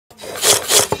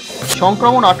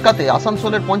সংক্রমণ আটকাতে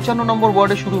আসানসোলের 55 নম্বর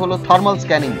ওয়ার্ডে শুরু হলো থার্মাল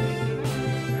স্ক্যানিং।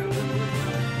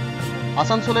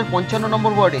 আসানসোলের 55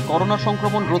 নম্বর ওয়ার্ডে করোনা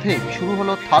সংক্রমণ রোধে শুরু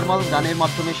হলো থার্মাল গানের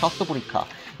মাধ্যমে স্বাস্থ্য পরীক্ষা।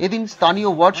 এদিন স্থানীয়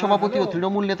ওয়ার্ড সভাপতি ও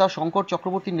তৃণমূল নেতা শঙ্কর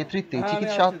চক্রবর্তীর নেতৃত্বে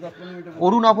চিকিৎসক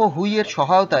অরুণাভ হুইয়ের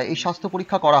সহায়তায় এই স্বাস্থ্য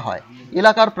পরীক্ষা করা হয়।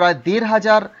 এলাকার প্রায়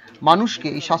 1,500 মানুষকে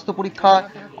এই স্বাস্থ্য পরীক্ষায়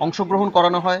অংশগ্রহণ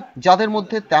করানো হয়, যাদের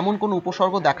মধ্যে তেমন কোনো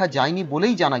উপসর্গ দেখা যায়নি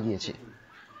বলেই জানা গিয়েছে।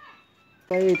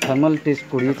 এই থার্মাল টেস্ট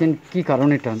করিয়েছেন, কি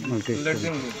কারণে থার্মাল টেস্ট?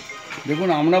 দেখুন,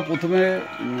 আমরা প্রথমে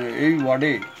এই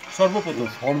ওয়ার্ডে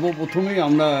সর্বপ্রথমেই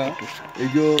আমরা এই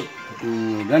যে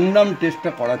র্যান্ডাম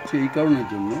টেস্টটা করাচ্ছি এই কারণের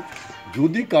জন্য,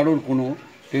 যদি কারোর কোনো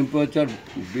টেম্পারেচার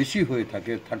বেশি হয়ে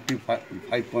থাকে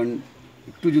 35 পয়েন্ট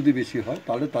একটু যদি বেশি হয়,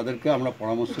 তাহলে তাদেরকে আমরা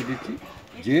পরামর্শ দিচ্ছি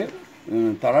যে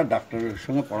তারা ডাক্তারের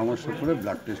সঙ্গে পরামর্শ করে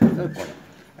ব্লাড টেস্টটা করে।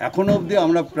 এখনও অবধি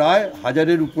আমরা প্রায়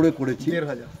 1000-এর উপরে করেছি,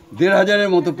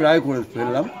 1,500-এর মতো প্রায় করে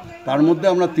ফেললাম। তার মধ্যে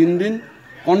আমরা 3 দিন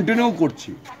কন্টিনিউ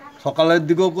করছি, সকালের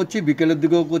দিকেও করছি, বিকেলের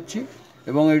দিকেও করছি,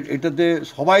 এবং এটাতে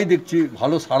সবাই দেখছি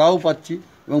ভালো সাড়াও পাচ্ছি।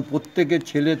 এবং প্রত্যেকে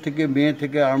ছেলে থেকে মেয়ে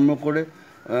থেকে আরম্ভ করে,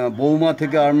 বৌমা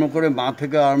থেকে আরম্ভ করে, মা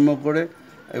থেকে আরম্ভ করে,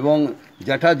 এবং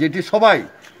জ্যাঠা জেঠি সবাই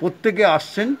প্রত্যেকে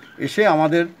আসছেন, এসে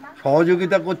আমাদের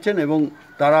সহযোগিতা করছেন, এবং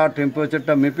তারা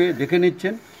টেম্পারেচারটা মেপে দেখে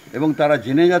নিচ্ছেন এবং তারা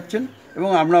জেনে যাচ্ছেন, এবং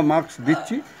আমরা মাস্ক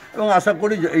দিচ্ছি, এবং আশা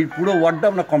করি যে এই পুরো ওয়ার্ডটা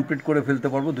আমরা কমপ্লিট করে ফেলতে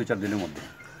পারবো 2-4 দিনের মধ্যে।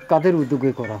 কাদের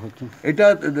উদ্যোগে করা হচ্ছে এটা?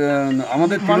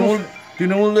 আমাদের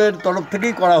তৃণমূলের তরফ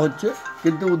থেকেই করা হচ্ছে,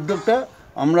 কিন্তু উদ্যোগটা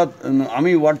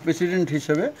আমি ওয়ার্ড প্রেসিডেন্ট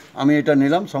হিসেবে আমি এটা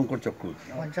নিলাম, শঙ্কর চক্রবর্তী,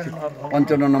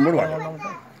 55 নম্বর ওয়ার্ড,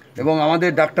 এবং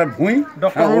আমাদের ডাক্তার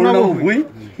অরুণাভ ভুঁই,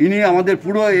 ইনি আমাদের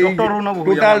পুরো এই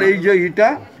টোটাল এই যে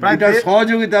এটার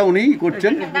সহযোগিতা উনি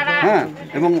করছেন। হ্যাঁ,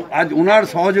 এবং আজ ওনার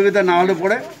সহযোগিতা না হলে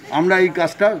পরে আমরা এই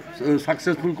কাজটা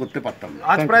সাকসেসফুল করতে পারতাম না।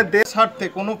 আজ প্রায় দেশ স্বার্থে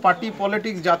কোনো পার্টি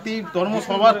পলিটিক্স, জাতি, ধর্ম,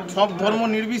 সব ধর্ম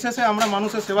নির্বিশেষে আমরা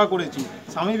মানুষের সেবা করেছি।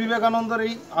 স্বামী বিবেকানন্দের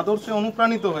এই আদর্শে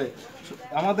অনুপ্রাণিত হয়ে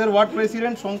আমাদের ওয়ার্ড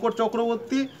প্রেসিডেন্ট শঙ্কর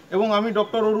চক্রবর্তী এবং আমি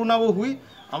ডক্টর অরুণাভ হুই,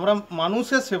 আমরা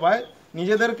মানুষের সেবায়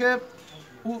নিজেদেরকে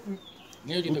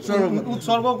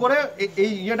উৎসর্গ করে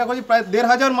এই ইয়েটা করেছি। প্রায়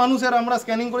 1,500 মানুষের আমরা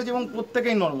স্ক্যানিং করেছি এবং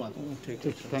প্রত্যেকেই নর্মাল।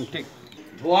 ঠিক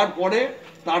হওয়ার পরে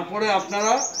তারপরে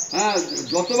আপনারা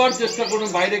যতবার চেষ্টা করবেন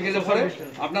বাইরে গেলে পরে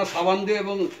আপনার সাবান দিয়ে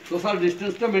এবং সোশ্যাল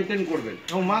ডিস্টেন্সটা মেনটেন করবেন,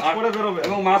 এবং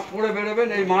মাস্ক পরে বেরোবেন।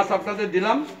 এই মাস্ক আপনাদের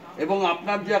দিলাম, এবং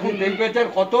আপনার যে এখন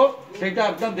টেম্পারেচার কত সেটা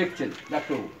আপনার দেখছেন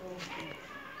ডাক্তারবাবু।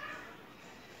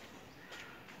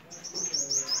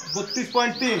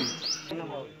 32.3।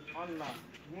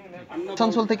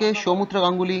 আসানসোল থেকে সৌমিত্র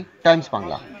গাঙ্গুলি, টাইমস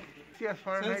বাংলা।